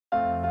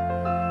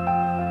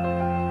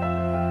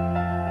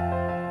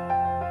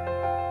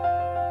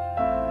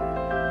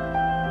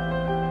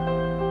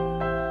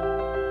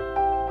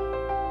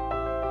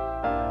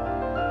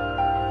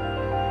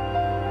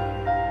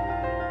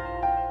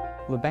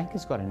The bank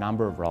has got a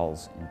number of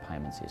roles in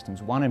payment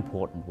systems. One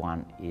important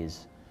one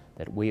is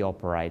that we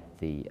operate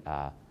the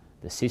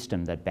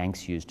system that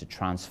banks use to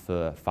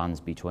transfer funds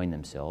between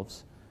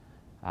themselves.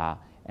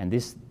 And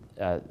there's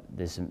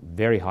some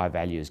very high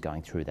values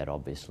going through that,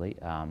 obviously.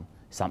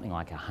 Something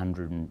like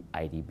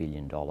 $180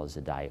 billion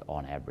a day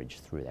on average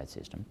through that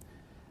system.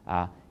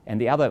 And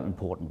the other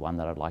important one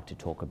that I'd like to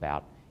talk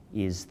about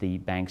is the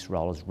bank's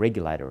role as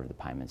regulator of the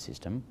payment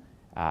system,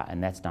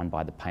 and that's done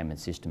by the Payment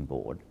System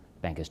Board.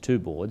 The bank has two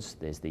boards.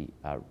 There's the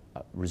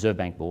Reserve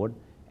Bank Board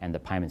and the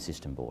Payment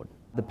System Board.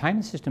 The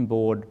Payment System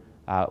Board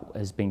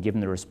has been given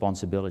the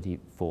responsibility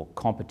for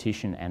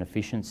competition and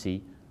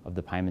efficiency of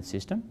the payment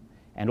system,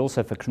 and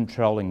also for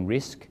controlling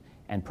risk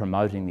and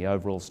promoting the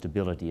overall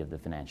stability of the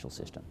financial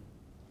system.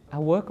 Our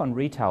work on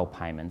retail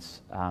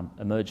payments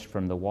emerged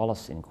from the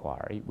Wallace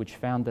Inquiry, which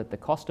found that the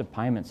cost of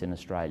payments in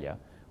Australia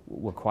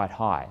were quite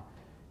high,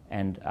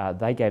 and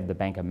they gave the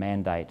bank a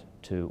mandate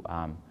to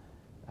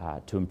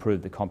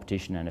improve the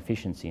competition and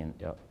efficiency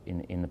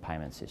in the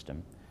payment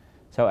system.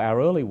 So our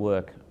early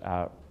work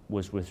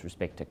was with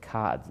respect to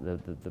cards,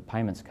 the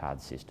payments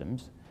card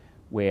systems,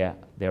 where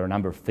there are a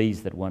number of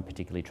fees that weren't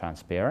particularly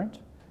transparent.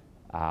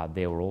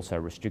 There were also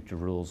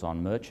restrictive rules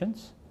on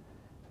merchants.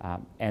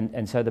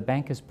 And so the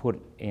bank has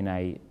put in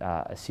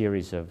a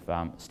series of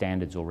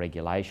standards or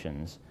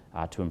regulations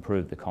to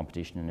improve the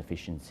competition and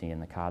efficiency in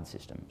the card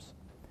systems.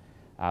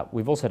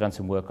 We've also done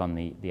some work on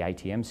the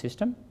ATM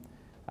system,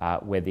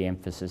 where the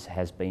emphasis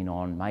has been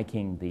on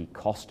making the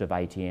cost of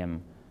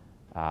ATM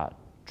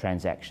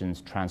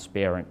transactions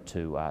transparent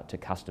to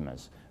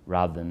customers,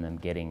 rather than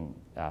them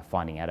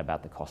finding out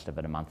about the cost of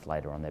it a month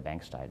later on their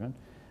bank statement,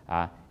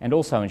 and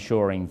also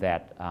ensuring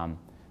that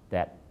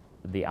that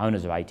the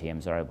owners of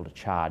ATMs are able to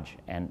charge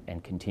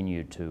and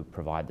continue to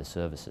provide the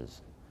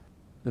services.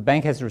 The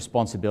bank has a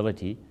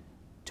responsibility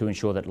to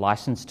ensure that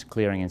licensed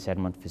clearing and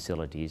settlement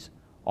facilities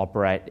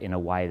operate in a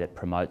way that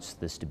promotes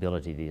the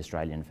stability of the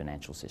Australian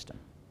financial system.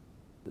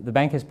 The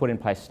bank has put in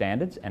place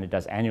standards, and it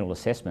does annual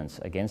assessments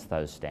against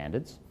those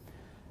standards.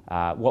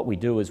 What we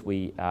do is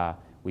we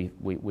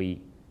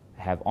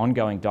have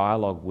ongoing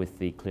dialogue with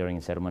the clearing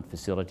and settlement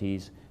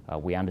facilities.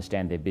 We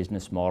understand their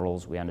business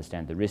models, we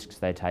understand the risks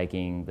they're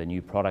taking, the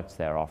new products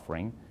they're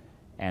offering,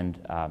 and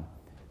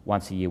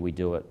once a year we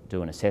do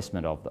an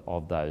assessment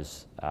of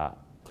those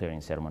clearing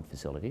and settlement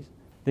facilities.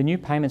 The new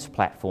payments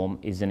platform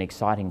is an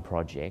exciting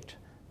project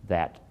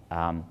that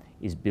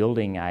is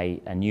building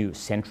a new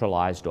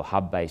centralised or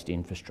hub-based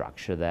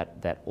infrastructure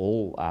that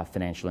all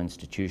financial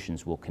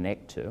institutions will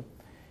connect to.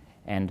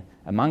 And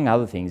among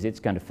other things, it's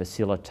going to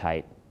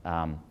facilitate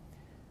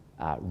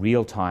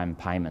real-time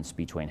payments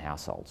between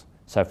households.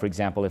 So for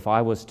example, if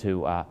I was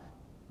to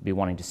be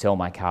wanting to sell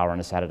my car on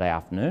a Saturday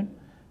afternoon,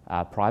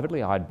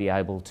 privately, I'd be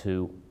able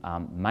to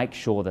make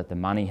sure that the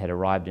money had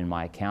arrived in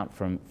my account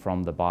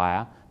from the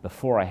buyer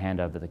before I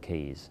hand over the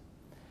keys.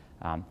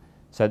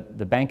 So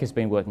the bank has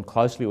been working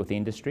closely with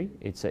industry.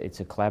 It's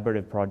a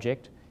collaborative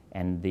project,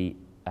 and the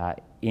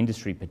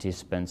industry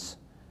participants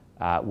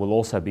will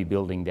also be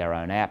building their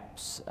own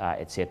apps,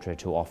 etc.,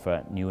 to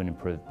offer new and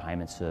improved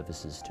payment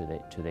services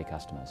to their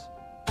customers.